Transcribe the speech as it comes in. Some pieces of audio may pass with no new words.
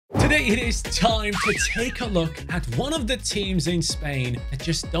Today it is time to take a look at one of the teams in Spain that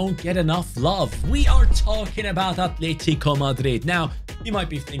just don't get enough love. We are talking about Atletico Madrid. Now, you might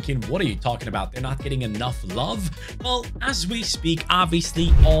be thinking, what are you talking about? They're not getting enough love? Well, as we speak,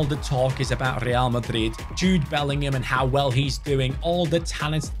 obviously, all the talk is about Real Madrid, Jude Bellingham and how well he's doing, all the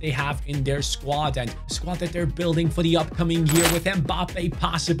talents that they have in their squad and the squad that they're building for the upcoming year with Mbappe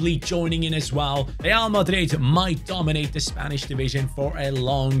possibly joining in as well. Real Madrid might dominate the Spanish division for a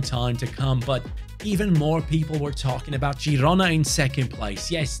long time to come, but even more people were talking about Girona in second place.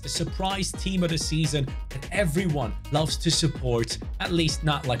 Yes, the surprise team of the season that everyone loves to support, at least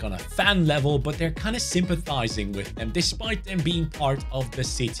not like on a fan level, but they're kind of sympathizing with them despite them being part of the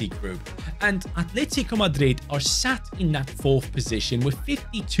City group. And Atletico Madrid are sat in that fourth position with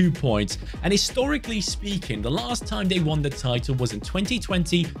 52 points. And historically speaking, the last time they won the title was in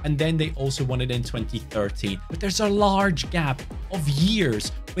 2020, and then they also won it in 2013. But there's a large gap of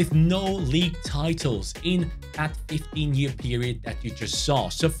years with no league titles in that 15-year period that you just saw.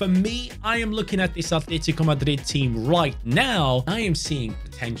 So for me, I am looking at this Atletico Madrid team right now. I am seeing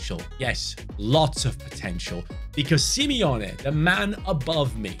potential. Yes, lots of potential. Because Simeone, the man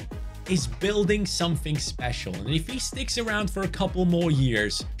above me, is building something special. And if he sticks around for a couple more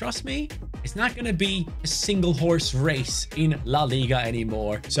years, trust me, it's not going to be a single horse race in La Liga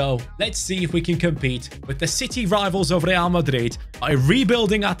anymore. So let's see if we can compete with the city rivals of Real Madrid by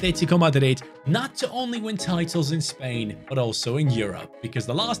rebuilding Atletico Madrid, not to only win titles in Spain, but also in Europe. Because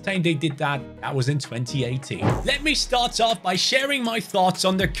the last time they did that was in 2018. Let me start off by sharing my thoughts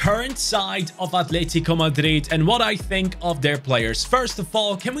on the current side of Atletico Madrid and what I think of their players. First of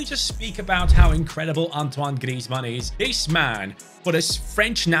all, can we just speak about how incredible Antoine Griezmann is? This man, for this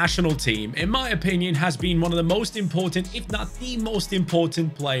French national team, in my opinion, has been one of the most important, if not the most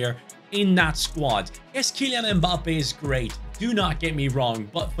important player in that squad. Yes, Kylian Mbappe is great. Do not get me wrong,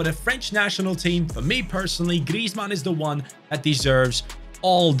 but for the French national team, for me personally, Griezmann is the one that deserves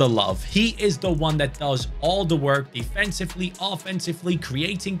all the love. He is the one that does all the work defensively, offensively,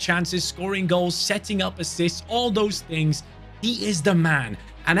 creating chances, scoring goals, setting up assists, all those things. He is the man.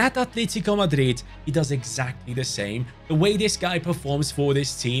 And at Atletico Madrid, he does exactly the same. The way this guy performs for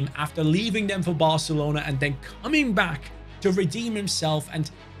this team after leaving them for Barcelona and then coming back to redeem himself and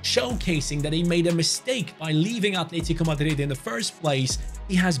showcasing that he made a mistake by leaving Atletico Madrid in the first place,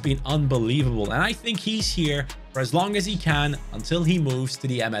 he has been unbelievable. And I think he's here for as long as he can until he moves to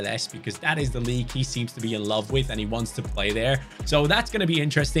the MLS, because that is the league he seems to be in love with and he wants to play there. So that's going to be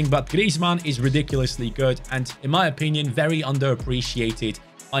interesting. But Griezmann is ridiculously good and, in my opinion, very underappreciated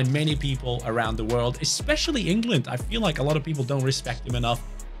by many people around the world, especially England. I feel like a lot of people don't respect him enough.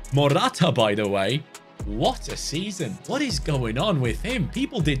 Morata, by the way, what a season. What is going on with him?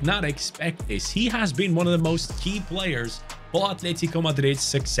 People did not expect this. He has been one of the most key players for Atletico Madrid's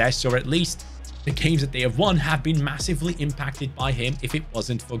success, or at least the games that they have won have been massively impacted by him if it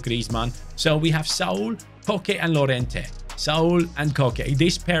wasn't for Griezmann. So we have Saul, Koke and Llorente. Saul and Koke.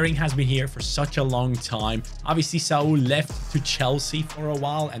 This pairing has been here for such a long time. Obviously, Saul left to Chelsea for a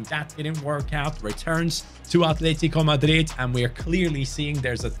while and that didn't work out. Returns to Atletico Madrid, and we're clearly seeing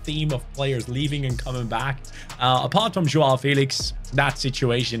there's a theme of players leaving and coming back. Apart from Joao Felix, that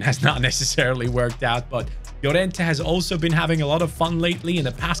situation has not necessarily worked out, but Llorente has also been having a lot of fun lately. In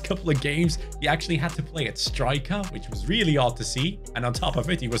the past couple of games, he actually had to play at striker, which was really odd to see. And on top of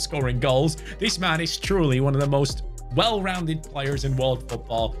it, he was scoring goals. This man is truly one of the most well-rounded players in world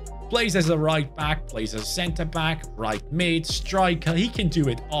football. Plays as a right back, plays as a centre back, right mid, striker. He can do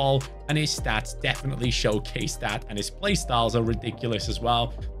it all, and his stats definitely showcase that, and his play styles are ridiculous as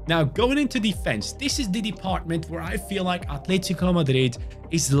well. Now, going into defense, this is the department where I feel like Atletico Madrid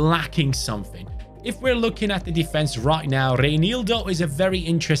is lacking something. If we're looking at the defense right now, Reinildo is a very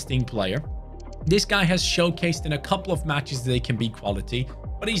interesting player. This guy has showcased in a couple of matches that they can be quality,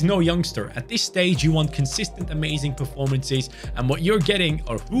 but he's no youngster. At this stage, you want consistent, amazing performances, and what you're getting,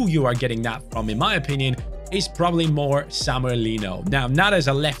 or who you are getting that from, in my opinion, is probably more Samuel Lino. Now, not as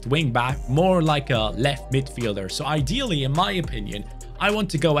a left wing back, more like a left midfielder. So ideally, in my opinion, I want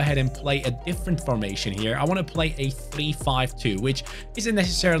to go ahead and play a different formation here. I want to play a 3-5-2, which isn't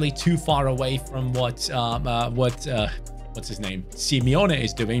necessarily too far away from what's his name, Simeone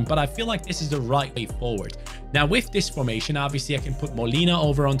is doing, but I feel like this is the right way forward. Now, with this formation, obviously, I can put Molina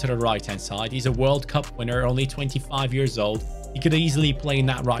over onto the right-hand side. He's a World Cup winner, only 25 years old. He could easily play in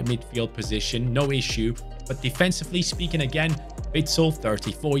that right midfield position, no issue. But defensively speaking, again, Witsel,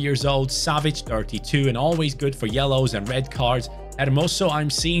 34 years old, Savic, 32, and always good for yellows and red cards. Hermoso, I'm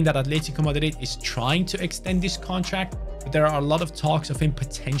seeing that Atletico Madrid is trying to extend this contract but there are a lot of talks of him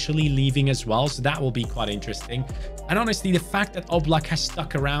potentially leaving as well, so that will be quite interesting. And honestly, the fact that Oblak has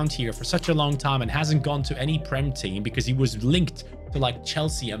stuck around here for such a long time and hasn't gone to any Prem team because he was linked to like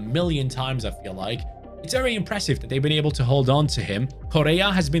Chelsea a million times, I feel like, it's very impressive that they've been able to hold on to him.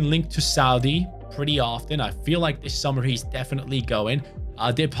 Correa has been linked to Saudi pretty often. I feel like this summer he's definitely going.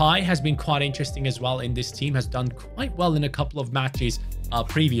 Depay has been quite interesting as well in this team, has done quite well in a couple of matches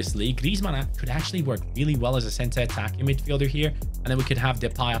previously. Griezmann could actually work really well as a center attacking midfielder here, and then we could have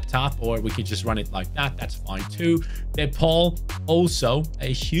Depay up top, or we could just run it like that. That's fine too. Paul, also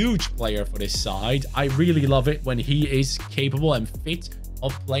a huge player for this side. I really love it when he is capable and fit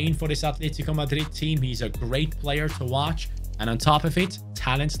of playing for this Atletico Madrid team. He's a great player to watch, and on top of it,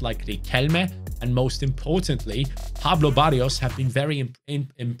 talents like Riquelme and most importantly, Pablo Barrios have been very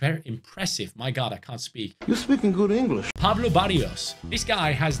impressive. My God, I can't speak. You're speaking good English. Pablo Barrios. This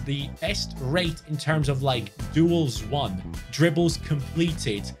guy has the best rate in terms of like duels won, dribbles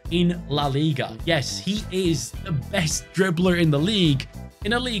completed in La Liga. Yes, he is the best dribbler in the league,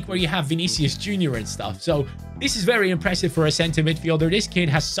 in a league where you have Vinicius Jr. and stuff. So this is very impressive for a center midfielder. This kid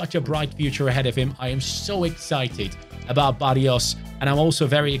has such a bright future ahead of him. I am so excited about Barrios, and I'm also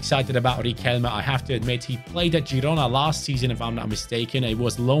very excited about Riquelme. I have to admit, he played at Girona last season, if I'm not mistaken. He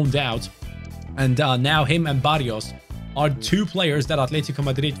was loaned out, and now him and Barrios are two players that Atletico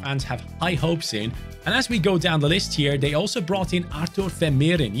Madrid fans have high hopes in. And as we go down the list here, they also brought in Arthur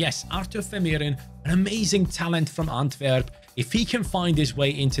Vermeeren. Yes, Arthur Vermeeren, an amazing talent from Antwerp. If he can find his way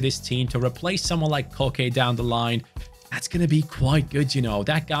into this team to replace someone like Koke down the line, that's going to be quite good, you know.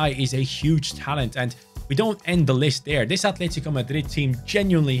 That guy is a huge talent, and we don't end the list there. This Atletico Madrid team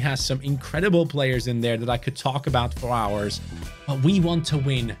genuinely has some incredible players in there that I could talk about for hours, but we want to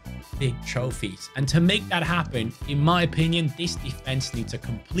win big trophies. And to make that happen, in my opinion, this defense needs a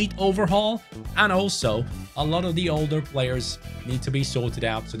complete overhaul, and also a lot of the older players need to be sorted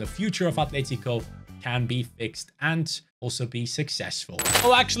out so the future of Atletico can be fixed and also be successful.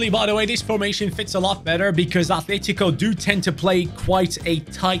 Oh, actually, by the way, this formation fits a lot better because Atletico do tend to play quite a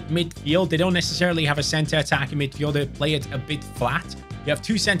tight midfield. They don't necessarily have a center attacking midfield. They play it a bit flat. You have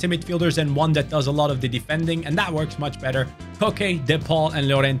two center midfielders and one that does a lot of the defending, and that works much better. Koke, De Paul, and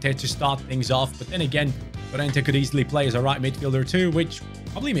Llorente to start things off. But then again, Llorente could easily play as a right midfielder too, which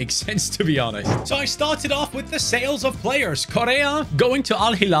probably makes sense, to be honest. So I started off with the sales of players. Correa going to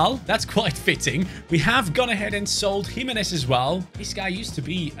Al Hilal. That's quite fitting. We have gone ahead and sold Jimenez as well. This guy used to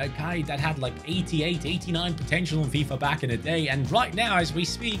be a guy that had like 88, 89 potential in FIFA back in the day. And right now, as we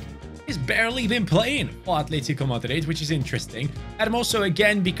speak, he's barely been playing for Atletico Madrid, which is interesting. And also,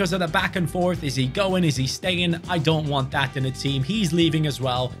 again, because of the back and forth, is he going? Is he staying? I don't want that in the team. He's leaving as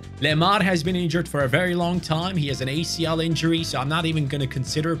well. Lemar has been injured for a very long time. He has an ACL injury, so I'm not even going to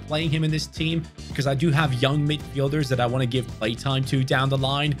consider playing him in this team because I do have young midfielders that I want to give playtime to down the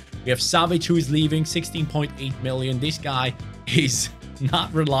line. We have Savic, who is leaving, 16.8 million. This guy is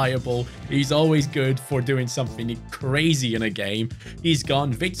not reliable. He's always good for doing something crazy in a game. He's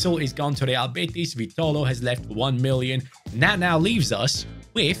gone. Witzel is gone to Real Betis. Vitolo has left 1 million. And that now leaves us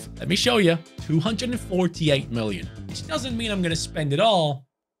with, let me show you, 248 million. Which doesn't mean I'm going to spend it all,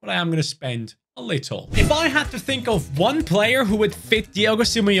 but I am going to spend a little. If I had to think of one player who would fit Diego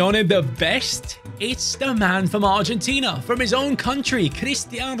Simeone the best, it's the man from Argentina, from his own country,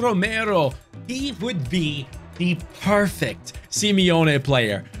 Cristian Romero. He would be the perfect Simeone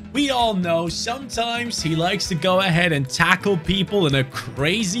player. We all know sometimes he likes to go ahead and tackle people in a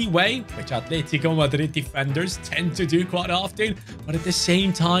crazy way, which Atletico Madrid defenders tend to do quite often, but at the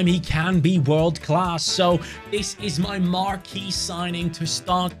same time, he can be world class. So this is my marquee signing to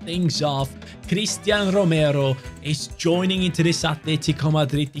start things off. Cristian Romero is joining into this Atletico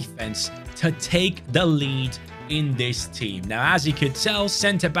Madrid defense to take the lead in this team. Now, as you could tell,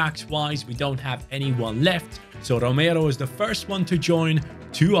 centre-backs wise, we don't have anyone left. So Romero is the first one to join.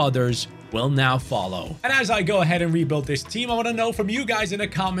 Two others will now follow. And as I go ahead and rebuild this team, I want to know from you guys in the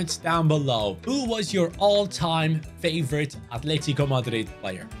comments down below, who was your all-time favorite Atletico Madrid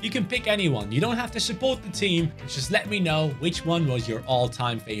player? You can pick anyone. You don't have to support the team. Just let me know which one was your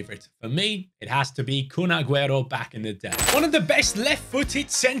all-time favorite. For me, it has to be Kun Agüero back in the day. One of the best left-footed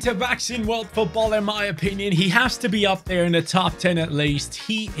centre-backs in world football, in my opinion. He has to be up there in the top 10 at least.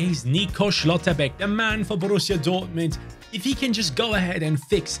 He is Nico Schlotterbeck, the man for Borussia Dortmund. If he can just go ahead and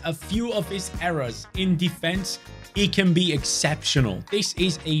fix a few of his errors in defense, he can be exceptional. This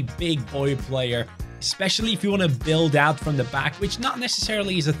is a big boy player, especially if you want to build out from the back, which not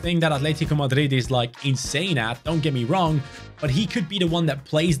necessarily is a thing that Atletico Madrid is like insane at, don't get me wrong, but he could be the one that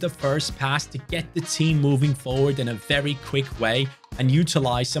plays the first pass to get the team moving forward in a very quick way and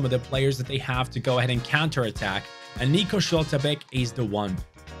utilize some of the players that they have to go ahead and counterattack. and Nico Schlotterbeck is the one.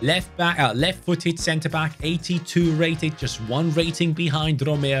 Left-footed centre-back, 82 rated, just 1 rating behind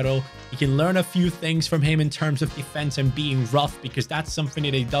Romero. You can learn a few things from him in terms of defense and being rough, because that's something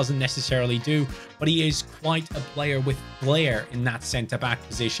that he doesn't necessarily do, but he is quite a player with flair in that centre-back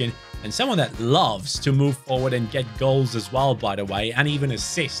position, and someone that loves to move forward and get goals as well, by the way, and even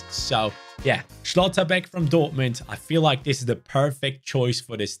assists. So yeah, Schlotterbeck from Dortmund. I feel like this is the perfect choice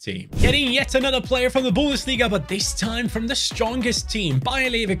for this team. Getting yet another player from the Bundesliga, but this time from the strongest team. Bayer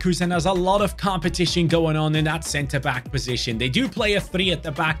Leverkusen has a lot of competition going on in that centre-back position. They do play a 3 at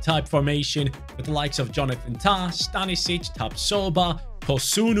the back type formation with the likes of Jonathan Tah, Stanisic, Tapsoba,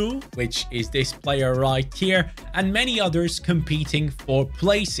 Kosunu, which is this player right here, and many others competing for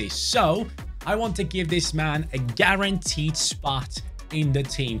places. So I want to give this man a guaranteed spot in the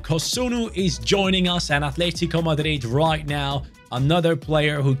team. Kosunu is joining us at Atletico Madrid right now. Another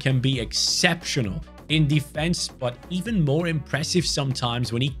player who can be exceptional in defense, but even more impressive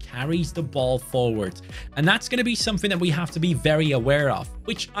sometimes when he carries the ball forward. And that's going to be something that we have to be very aware of,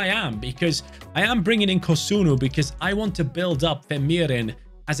 which I am, because I am bringing in Kosunu because I want to build up Vermeeren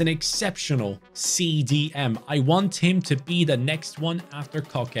as an exceptional CDM. I want him to be the next one after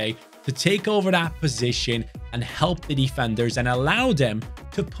Koke, to take over that position and help the defenders and allow them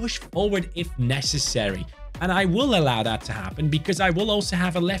to push forward if necessary. And I will allow that to happen because I will also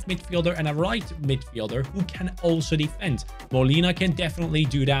have a left midfielder and a right midfielder who can also defend. Molina can definitely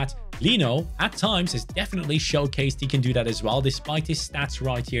do that. Lino, at times, has definitely showcased he can do that as well, despite his stats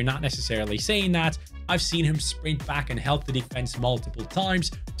right here not necessarily saying that. I've seen him sprint back and help the defense multiple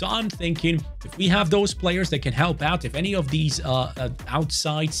times. So I'm thinking if we have those players that can help out, if any of these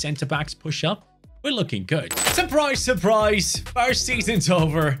outside centre-backs push up, we're looking good. Surprise, surprise. First season's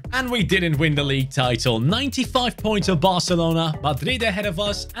over and we didn't win the league title. 95 points of Barcelona, Madrid ahead of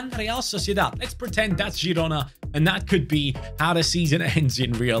us, and Real Sociedad. Let's pretend that's Girona, and that could be how the season ends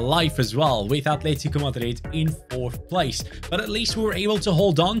in real life as well, with Atletico Madrid in 4th place. But at least we were able to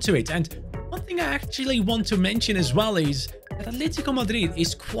hold on to it. And one thing I actually want to mention as well is that Atletico Madrid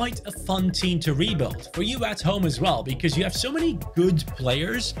is quite a fun team to rebuild for you at home as well, because you have so many good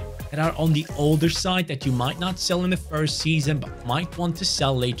players that are on the older side that you might not sell in the first season but might want to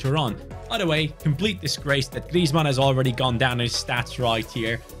sell later on. By the way, complete disgrace that Griezmann has already gone down in his stats right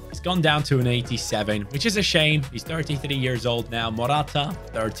here. He's gone down to an 87, which is a shame. He's 33 years old now. Morata,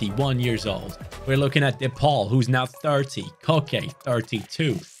 31 years old. We're looking at De Paul, who's now 30. Koke,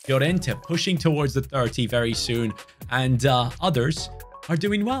 32. Llorente pushing towards the 30 very soon. And others are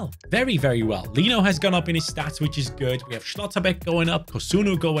doing well. Very, very well. Lino has gone up in his stats, which is good. We have Schlotterbeck going up,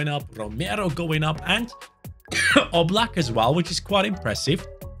 Kosunu going up, Romero going up, and Oblak as well, which is quite impressive.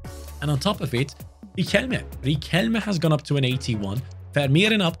 And on top of it, Riquelme has gone up to an 81.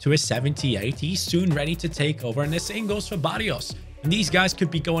 Vermeeren up to a 78. He's soon ready to take over. And the same goes for Barrios. And these guys could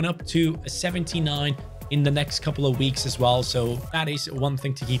be going up to a 79 in the next couple of weeks as well. So that is one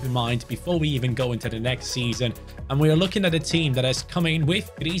thing to keep in mind before we even go into the next season. And we are looking at a team that has come in with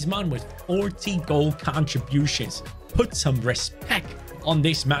Griezmann with 40 goal contributions. Put some respect on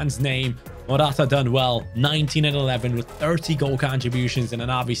this man's name. Morata done well, 19 and 11 with 30 goal contributions, and then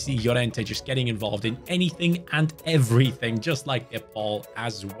obviously Llorente just getting involved in anything and everything, just like De Paul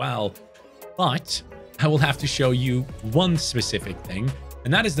as well. But I will have to show you one specific thing,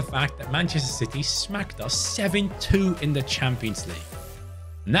 and that is the fact that Manchester City smacked us 7-2 in the Champions League.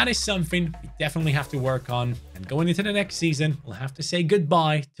 And that is something we definitely have to work on. And going into the next season, we'll have to say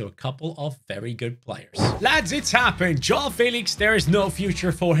goodbye to a couple of very good players. Lads, it's happened. Joao Felix, there is no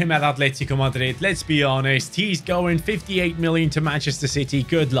future for him at Atletico Madrid. Let's be honest. He's going 58 million to Manchester City.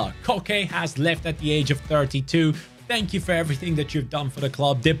 Good luck. Koke has left at the age of 32. Thank you for everything that you've done for the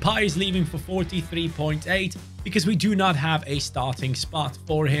club. Depay is leaving for 43.8 because we do not have a starting spot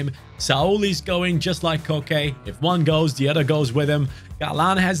for him. Saul is going just like Koke. If one goes, the other goes with him.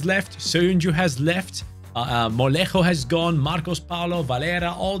 Galan has left. Soyuncu has left. Molejo has gone. Marcos Paulo,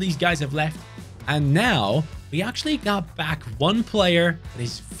 Valera, all these guys have left. And now we actually got back one player that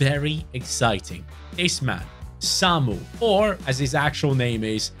is very exciting. This man, Samu, or as his actual name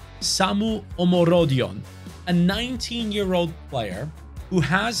is, Samu Omorodion. A 19-year-old player who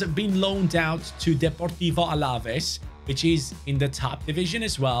has been loaned out to Deportivo Alaves, which is in the top division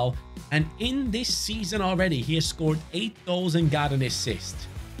as well. And in this season already, he has scored 8 goals and got an assist.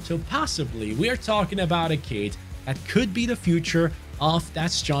 So possibly we're talking about a kid that could be the future of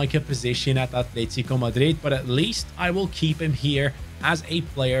that striker position at Atletico Madrid. But at least I will keep him here as a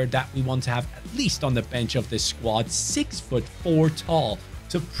player that we want to have at least on the bench of this squad. 6'4" tall.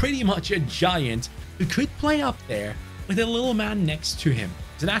 So pretty much a giant who could play up there with a little man next to him.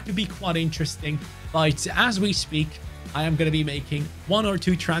 So that could be quite interesting. But as we speak, I am going to be making 1 or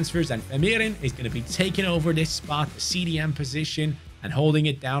 2 transfers, and Femirin is going to be taking over this spot, the CDM position, and holding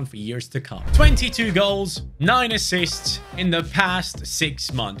it down for years to come. 22 goals, 9 assists in the past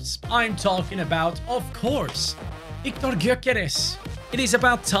 6 months. I'm talking about, of course, Viktor Gyökeres. It is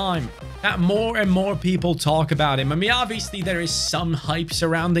about time that more and more people talk about him. I mean, obviously there is some hype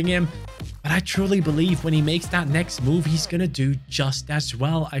surrounding him, but I truly believe when he makes that next move, he's going to do just as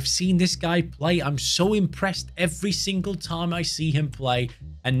well. I've seen this guy play. I'm so impressed every single time I see him play.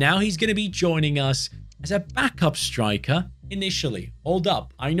 And now he's going to be joining us as a backup striker initially. Hold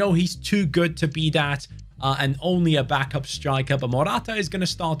up. I know he's too good to be that and only a backup striker, but Morata is going to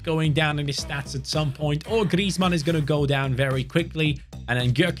start going down in his stats at some point, or Griezmann is going to go down very quickly, and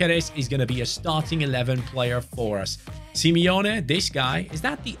then Gyökeres is going to be a starting 11 player for us. Simeone, this guy, is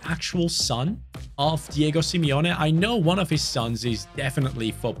that the actual son of Diego Simeone? I know one of his sons is definitely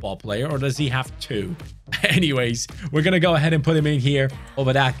a football player, or does he have 2? Anyways, we're going to go ahead and put him in here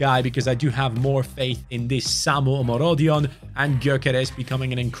over that guy because I do have more faith in this Samu Omorodion and Gyökeres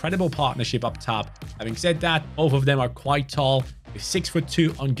becoming an incredible partnership up top. Having said that, both of them are quite tall. With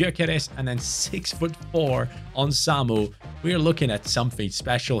 6'2" on Gyökeres and then 6'4" on Samu. We're looking at something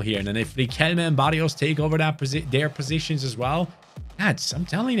special here. And then if Riquelme and Barrios take over their positions as well, lads, I'm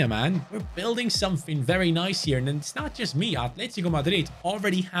telling you, man, we're building something very nice here. And it's not just me. Atletico Madrid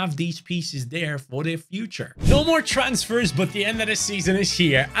already have these pieces there for their future. No more transfers, but the end of the season is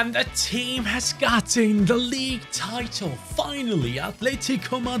here. And the team has gotten the league title. Finally,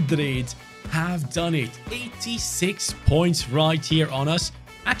 Atletico Madrid have done it. 86 points right here on us.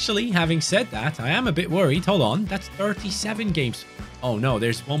 Actually, having said that, I am a bit worried. Hold on, that's 37 games. Oh no,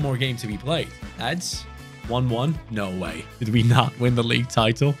 there's one more game to be played. That's 1-1. No way. Did we not win the league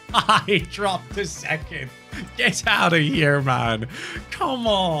title? I dropped to second. Get out of here, man. Come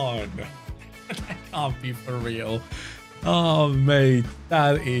on. That can't be for real. Oh, mate,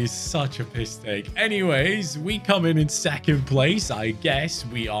 that is such a piss take. Anyways, we come in second place. I guess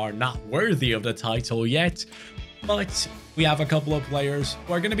we are not worthy of the title yet, but we have a couple of players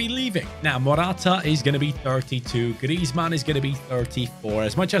who are going to be leaving. Now, Morata is going to be 32. Griezmann is going to be 34.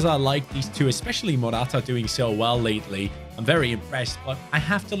 As much as I like these two, especially Morata doing so well lately, I'm very impressed, but I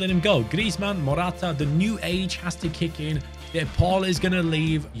have to let him go. Griezmann, Morata, the new age has to kick in. Paul is going to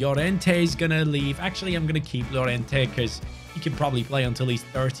leave. Llorente is going to leave. Actually, I'm going to keep Llorente because he can probably play until he's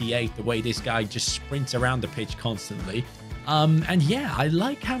 38, the way this guy just sprints around the pitch constantly. And yeah, I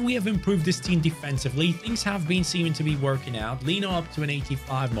like how we have improved this team defensively. Things have been seeming to be working out. Lino up to an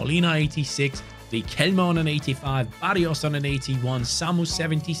 85, Molina 86, Riquelme on an 85, Barrios on an 81, Samu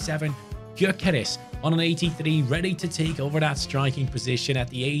 77, Gyökeres on an 83, ready to take over that striking position at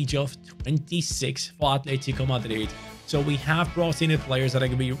the age of 26 for Atletico Madrid. So we have brought in the players that are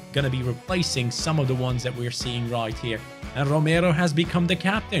going to be replacing some of the ones that we're seeing right here. And Romero has become the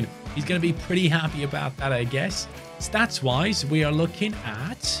captain. He's going to be pretty happy about that, I guess. Stats-wise, we are looking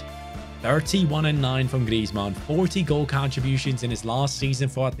at 31 and 9 from Griezmann, 40 goal contributions in his last season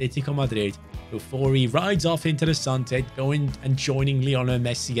for Atletico Madrid before he rides off into the sunset, going and joining Lionel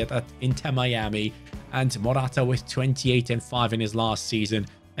Messi at Inter Miami, and Morata with 28 and 5 in his last season.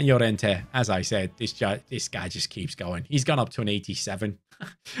 And Llorente, as I said, this guy just keeps going. He's gone up to an 87.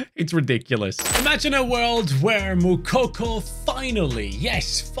 It's ridiculous. Imagine a world where Moukoko finally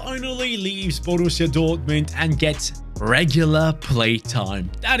leaves Borussia Dortmund and gets regular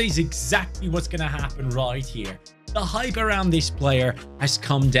playtime. That is exactly what's going to happen right here. The hype around this player has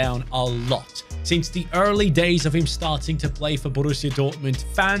come down a lot. Since the early days of him starting to play for Borussia Dortmund,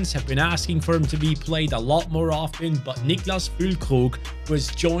 fans have been asking for him to be played a lot more often, but Niklas Füllkrug, who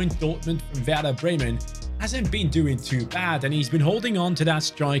has joined Dortmund from Werder Bremen, hasn't been doing too bad, and he's been holding on to that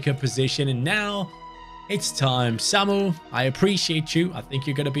striker position, and now it's time. Samu, I appreciate you. I think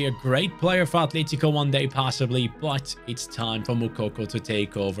you're going to be a great player for Atletico one day, possibly, but it's time for Moukoko to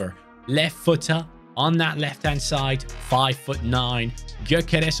take over. Left footer on that left-hand side, 5'9".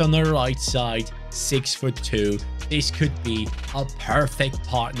 Gyökeres on the right side, 6'2". This could be a perfect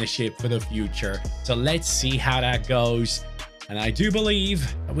partnership for the future. So let's see how that goes. And I do believe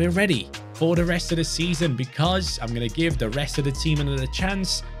that we're ready for the rest of the season because I'm going to give the rest of the team another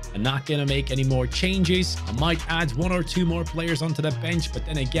chance. I'm not going to make any more changes. I might add 1 or 2 more players onto the bench, but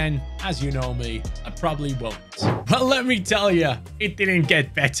then again, as you know me, I probably won't. Well, let me tell you, it didn't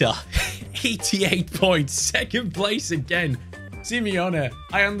get better. 88 points, second place again. Simeone,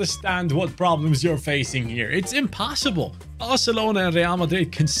 I understand what problems you're facing here. It's impossible. Barcelona and Real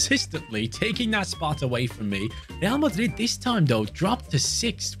Madrid consistently taking that spot away from me. Real Madrid this time, though, dropped to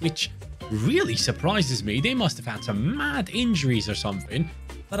 6th, which really surprises me. They must have had some mad injuries or something.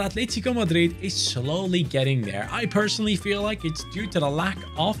 but Atletico Madrid is slowly getting there. I personally feel like it's due to the lack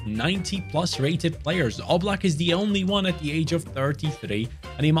of 90+ rated players. Oblak is the only one at the age of 33,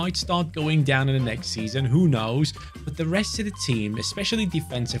 and he might start going down in the next season. Who knows? But the rest of the team, especially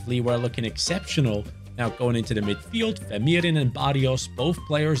defensively, were looking exceptional. Now going into the midfield, Vermeeren and Barrios, both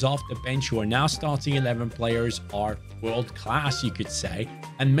players off the bench who are now starting 11 players, are world class, you could say.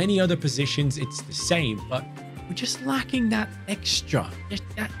 And many other positions, it's the same, but we're just lacking that extra, just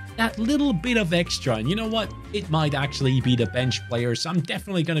that little bit of extra. And you know what? It might actually be the bench players. I'm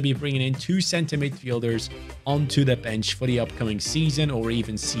definitely going to be bringing in 2 center midfielders onto the bench for the upcoming season, or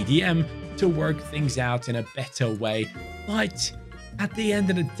even CDM, to work things out in a better way. But at the end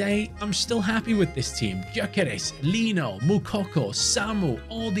of the day, I'm still happy with this team. Gyökeres, Lino, Moukoko, Samu,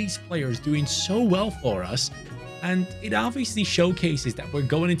 all these players doing so well for us. And it obviously showcases that we're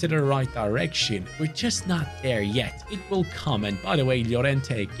going into the right direction. We're just not there yet. It will come. And by the way,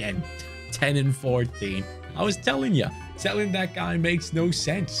 Llorente again, 10 and 14. I was telling you, selling that guy makes no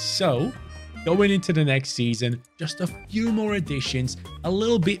sense. So going into the next season, just a few more additions, a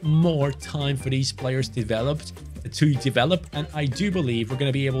little bit more time for these players to develop, and I do believe we're going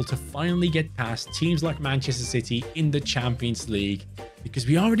to be able to finally get past teams like Manchester City in the Champions League, because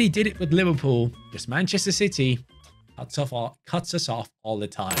we already did it with Liverpool. Just Manchester City cuts us off all the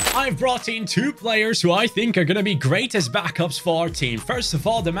time. I've brought in 2 players who I think are going to be great as backups for our team. First of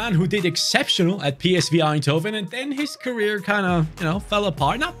all, the man who did exceptional at PSV Eindhoven, and then his career kind of, fell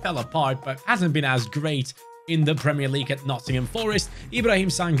apart. Not fell apart, but hasn't been as great in the Premier League at Nottingham Forest. Ibrahim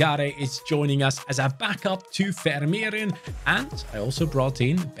Sangare is joining us as a backup to Vermeeren. And I also brought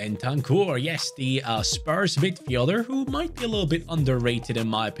in Bentancur. Yes, the Spurs midfielder, who might be a little bit underrated in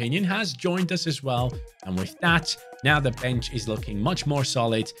my opinion, has joined us as well. And with that, now the bench is looking much more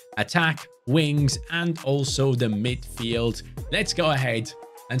solid. Attack, wings, and also the midfield. Let's go ahead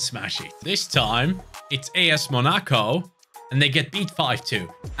and smash it. This time, it's AS Monaco, and they get beat 5-2.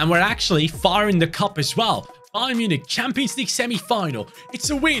 And we're actually far in the cup as well. Bayern Munich Champions League semi-final. It's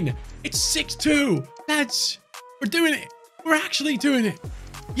a win. It's 6-2. Lads, we're doing it. We're actually doing it.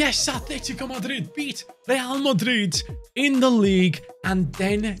 Yes, Atletico Madrid beat Real Madrid in the league. And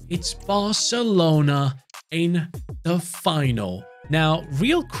then it's Barcelona in the final. Now,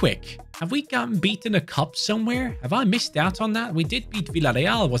 real quick, have we gotten beaten a cup somewhere? Have I missed out on that? We did beat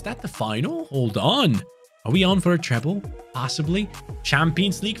Villarreal. Was that the final? Hold on. Are we on for a treble? Possibly.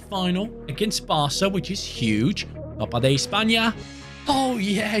 Champions League final against Barca, which is huge. Copa de España. Oh,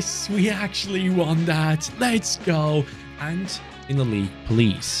 yes, we actually won that. Let's go. And in the league,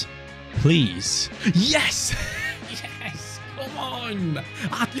 please. Please. Yes. Yes. Come on.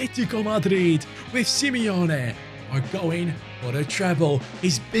 Atletico Madrid with Simeone are going for a treble.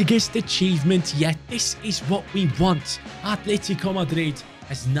 His biggest achievement yet. This is what we want. Atletico Madrid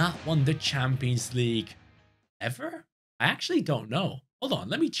has not won the Champions League ever? I actually don't know. Hold on,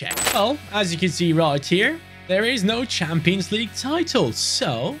 let me check. Well, as you can see right here, there is no Champions League title,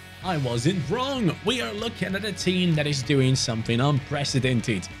 so I wasn't wrong. We are looking at a team that is doing something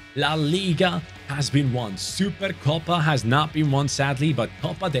unprecedented. La Liga has been won. Supercopa has not been won, sadly, but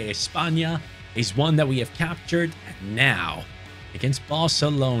Copa de España is one that we have captured. And now, against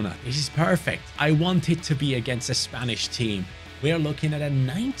Barcelona, this is perfect. I want it to be against a Spanish team. We are looking at a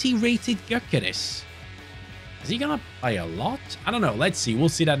 90 rated Gyökeres. Is he gonna play a lot? I don't know. Let's see. We'll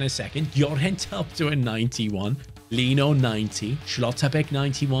see that in a second. Llorente up to a 91. Lino 90. Schlotterbeck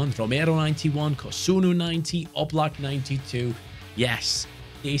 91. Romero 91. Kosunu 90. Oblak 92. Yes,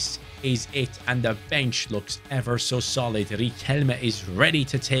 this is it. And the bench looks ever so solid. Riquelme is ready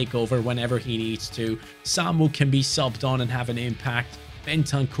to take over whenever he needs to. Samu can be subbed on and have an impact.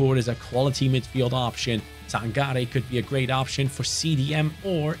 Bentancur is a quality midfield option. Sangare could be a great option for CDM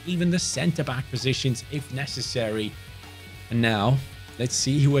or even the centre-back positions if necessary. And now, let's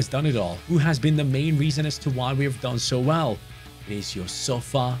see who has done it all. Who has been the main reason as to why we have done so well? It is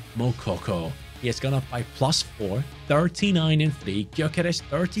Youssoupha Moukoko. He has gone up by +4, 39 and 3. Gyökeres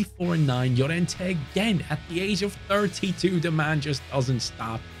 34 and 9. Llorente again at the age of 32. The man just doesn't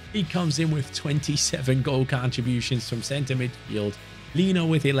stop. He comes in with 27 goal contributions from centre midfield. Lino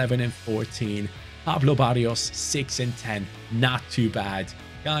with 11 and 14. Pablo Barrios 6 and 10. Not too bad.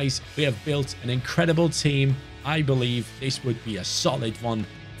 Guys, we have built an incredible team. I believe this would be a solid one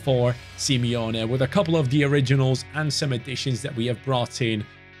for Simeone with a couple of the originals and some additions that we have brought in.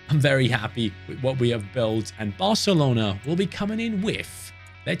 I'm very happy with what we have built, and Barcelona will be coming in with,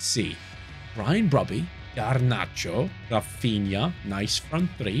 let's see, Brian Brobby, Garnacho, Rafinha, nice front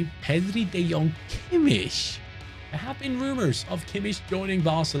three, Pedri, De Jong, Kimmich. There have been rumors of Kimmich joining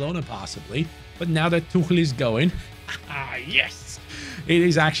Barcelona possibly, but now that Tuchel is going, yes, it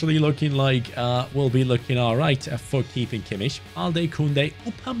is actually looking like we'll be looking all right for keeping Kimmich. Alde, Koundé,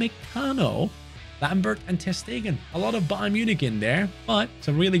 Upamecano, Lambert, and ter Stegen. A lot of Bayern Munich in there, but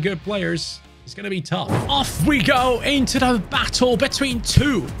some really good players. It's going to be tough. Off we go into the battle between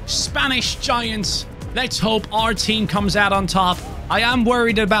two Spanish giants. Let's hope our team comes out on top. I am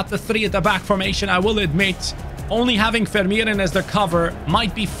worried about the three at the back formation, I will admit. Only having Vermeeren as the cover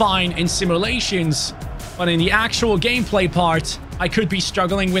might be fine in simulations, but in the actual gameplay part, I could be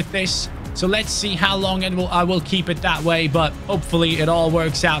struggling with this. So let's see how long I will keep it that way, but hopefully it all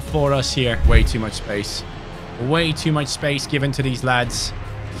works out for us here. Way too much space. Way too much space given to these lads.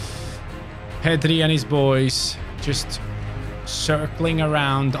 Pedri and his boys just circling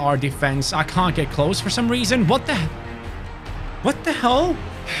around our defense. I can't get close for some reason. What the hell?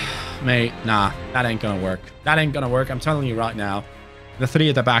 Mate, nah, that ain't gonna work. That ain't gonna work. I'm telling you right now. The three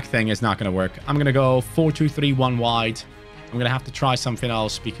at the back thing is not gonna work. I'm gonna go 4-2-3-1 wide. I'm gonna have to try something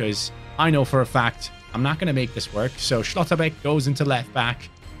else because I know for a fact I'm not gonna make this work. So Schlotterbeck goes into left back.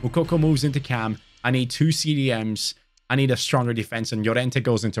 Moukoko moves into cam. I need two CDMs. I need a stronger defense, and Llorente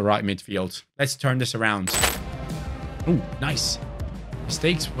goes into right midfield. Let's turn this around. Oh, nice.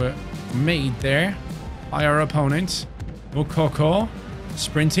 Mistakes were made there by our opponent. Moukoko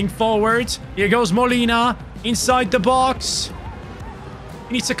sprinting forward. Here goes Molina inside the box.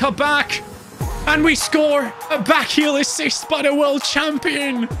 He needs to cut back. And we score a backheel assist by the world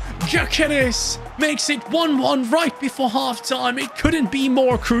champion. Gyökeres makes it 1-1 right before halftime. It couldn't be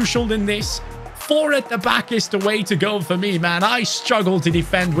more crucial than this. 4 at the back is the way to go for me, man. I struggle to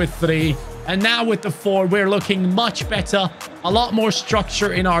defend with 3. And now with the 4, we're looking much better. A lot more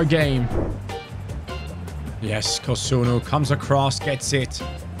structure in our game. Yes, Kosunu comes across, gets it.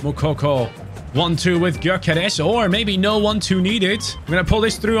 Moukoko. 1-2 with Gyökeres, or maybe no 1-2 needed. I'm going to pull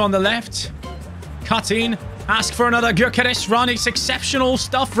this through on the left. Cut in. Ask for another Gyökeres run. It's exceptional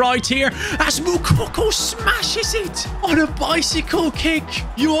stuff right here as Moukoko smashes it on a bicycle kick.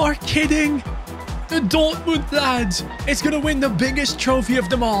 You are kidding. The Dortmund lad is going to win the biggest trophy of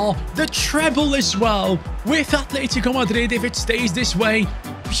them all. The treble as well with Atletico Madrid if it stays this way.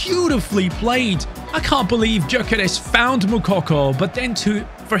 Beautifully played. I can't believe Gyökeres found Moukoko, but then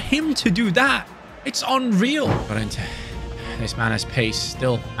for him to do that, it's unreal. Llorente, this man has pace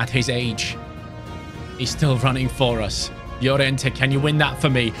still at his age. He's still running for us. Llorente, can you win that for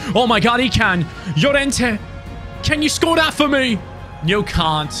me? Oh my god, he can. Llorente, can you score that for me? You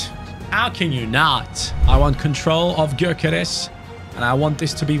can't. How can you not? I want control of Gyökeres, and I want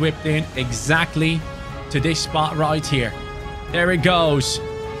this to be whipped in exactly to this spot right here. There it goes.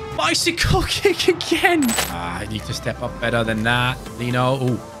 Bicycle kick again. I need to step up better than that. Lino.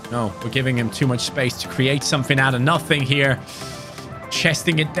 Oh, no. We're giving him too much space to create something out of nothing here.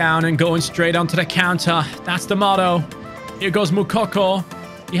 Chesting it down and going straight onto the counter. That's the motto. Here goes Moukoko.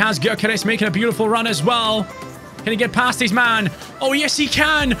 He has Gyökeres making a beautiful run as well. Can he get past his man? Oh, yes, he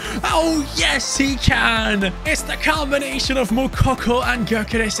can. Oh, yes, he can. It's the combination of Moukoko and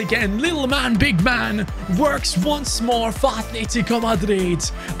Gyökeres again. Little man, big man works once more for Atletico Madrid.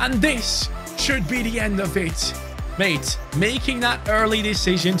 And this should be the end of it. Mate, making that early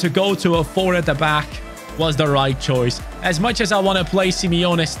decision to go to a 4 at the back was the right choice. As much as I want to play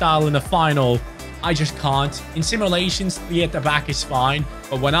Simeone style in the final, I just can't. In simulations, 3 at the back is fine,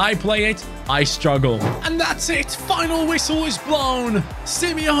 but when I play it, I struggle. And that's it. Final whistle is blown.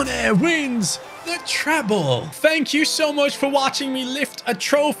 Simeone wins the treble. Thank you so much for watching me lift a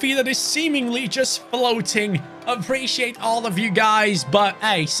trophy that is seemingly just floating. Appreciate all of you guys, but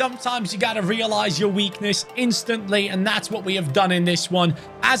hey, sometimes you gotta realize your weakness instantly, and that's what we have done in this one.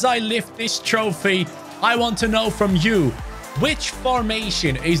 As I lift this trophy, I want to know from you, which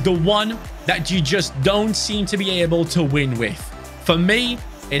formation is the one that you just don't seem to be able to win with? For me,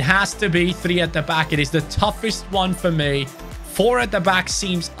 it has to be 3 at the back. It is the toughest one for me. 4 at the back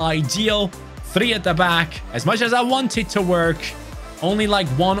seems ideal. 3 at the back, as much as I want it to work, only like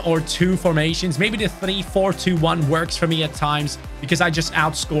 1 or 2 formations. Maybe the 3-4-2-1 works for me at times because I just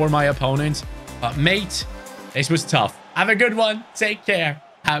outscore my opponent. But mate, this was tough. Have a good one. Take care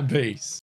and peace.